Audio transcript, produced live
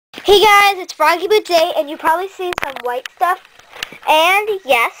Hey guys, it's Froggy Boots 8, and you probably see some white stuff. And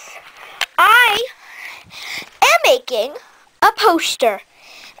yes, I am making a poster.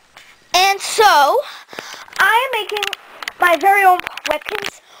 And so, I am making my very own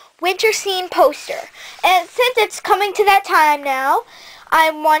Webkinz winter scene poster. And since it's coming to that time now, I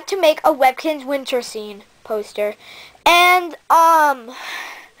want to make a Webkinz winter scene poster. And,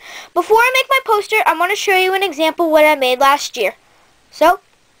 before I make my poster, I want to show you an example of what I made last year. So,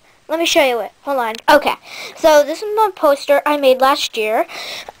 let me show you it. Hold on. Okay, so this is my poster I made last year.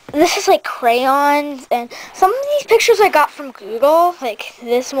 This is like crayons, and some of these pictures I got from Google, like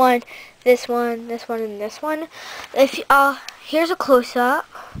this one, this one, this one, and this one. If here's a close-up.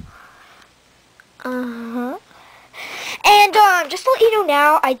 And just to let you know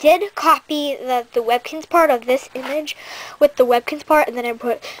now, I did copy the Webkinz part of this image with the Webkinz part, and then I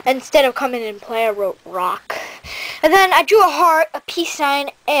put, instead of come in and play, I wrote rock. And then I drew a heart, a peace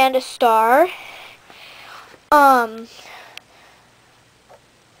sign, and a star.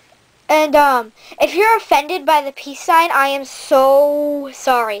 If you're offended by the peace sign, I am so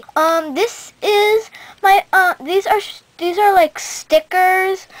sorry. This is my, these are like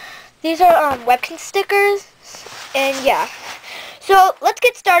stickers. These are, Webkinz stickers. And yeah. So, let's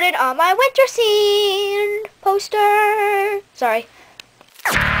get started on my winter scene poster. Sorry.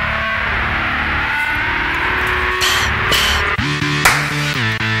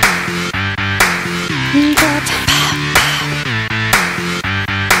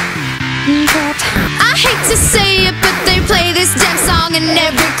 I hate to say it, but they play this damn song in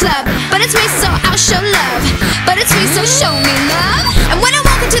every club. But it's me, so I'll show love. But it's me, so show me love. And when I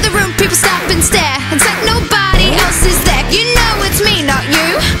walk into the room, people stop and stare. It's like nobody else is there. You know it's me, not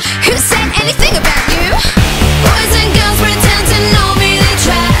you. Who said anything about you? Boys and girls pretend to know me, they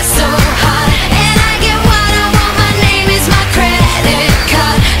try so hard. And I get what I want, my name is my credit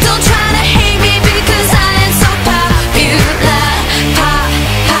card. Don't try to hate me because I am so popular. Pop,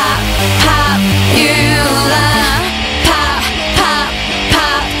 pop, popular. Pop, pop,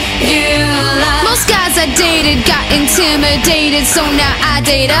 popular. Most guys I dated got intimidated, so now I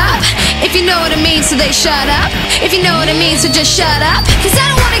date up. If you know what I mean, so they shut up. If you know what I mean, so just shut up. Cause I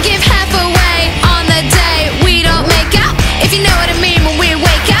don't wanna give half away on the day we don't make up. If you know what I mean when we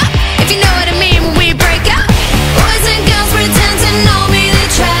wake up. If you know what I mean when we break up. Boys and girls pretend to know me, they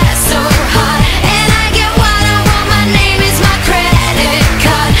try so hard. And I get what I want, my name is my credit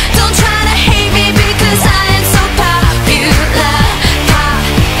card. Don't try to hate me because I am so popular. Pop,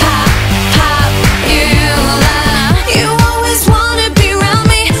 pop, popular. You always wanna be around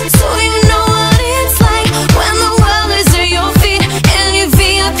me, so you know what it's like when the world is at your feet and you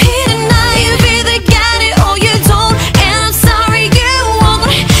VIP tonight. You either got it or you don't, and I'm sorry you won't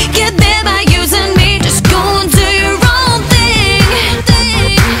get there by using me. Just go and do your own thing.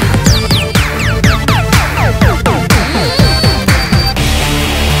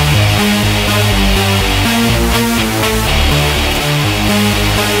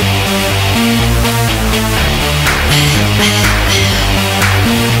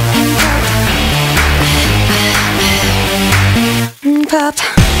 Pop.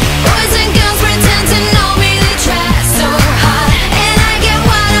 Boys and girls pretend to know me, they try so hard. And I get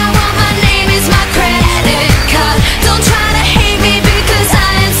what I want, my name is my credit card. Don't try to hate me because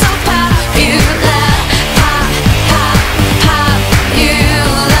I am so popular. Pop, pop, popular.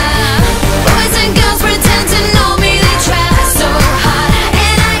 Boys and girls pretend to know me, they try so hard.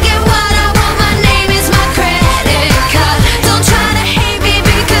 And I get what I want, my name is my credit card. Don't try to hate me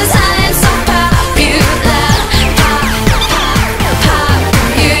because I am so popular.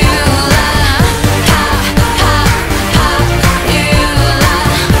 Pop, pop, popular.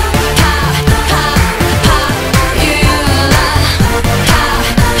 Pop, pop, popular. Pop,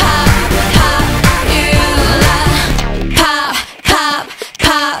 pop, popular. Pop, pop,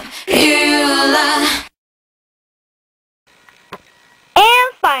 popular.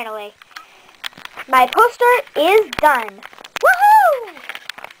 And finally, my poster is done. Woohoo!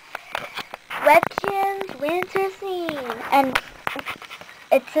 Webkinz winter scene. And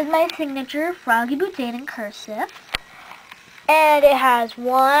it says my signature, Froggy Boots 8 in cursive. And it has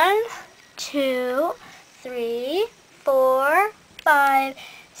 1, 2, 3, 4, 5,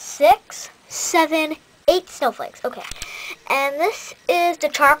 6, 7, 8 snowflakes. Okay. And this is the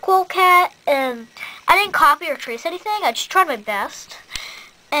charcoal cat. And I didn't copy or trace anything. I just tried my best.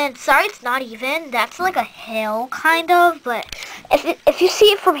 And sorry it's not even. That's like a hill, kind of. But if you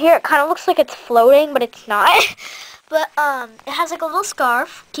see it from here, it kind of looks like it's floating, but it's not. But it has like a little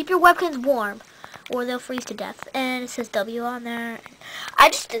scarf. Keep your Webkinz warm, or they'll freeze to death. And it says W on there. I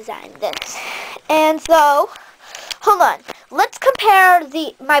just designed this. And so, hold on. Let's compare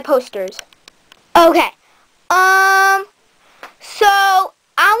my posters. Okay. So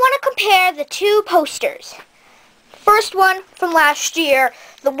I want to compare the two posters. First one from last year,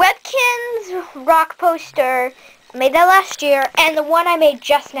 the Webkinz rock poster. I made that last year, and the one I made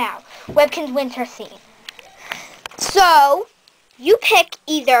just now, Webkinz winter scene. So you pick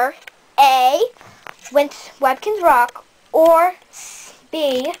either A, Webkinz rock, or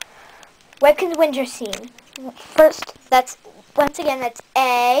B, Webkinz winter scene. First, once again, that's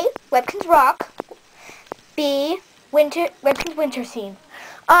A, Webkinz rock, B, Webkinz winter scene.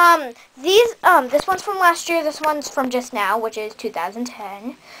 This one's from last year, this one's from just now, which is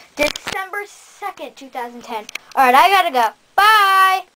 2010. December 2nd, 2010. Alright, I gotta go. Bye!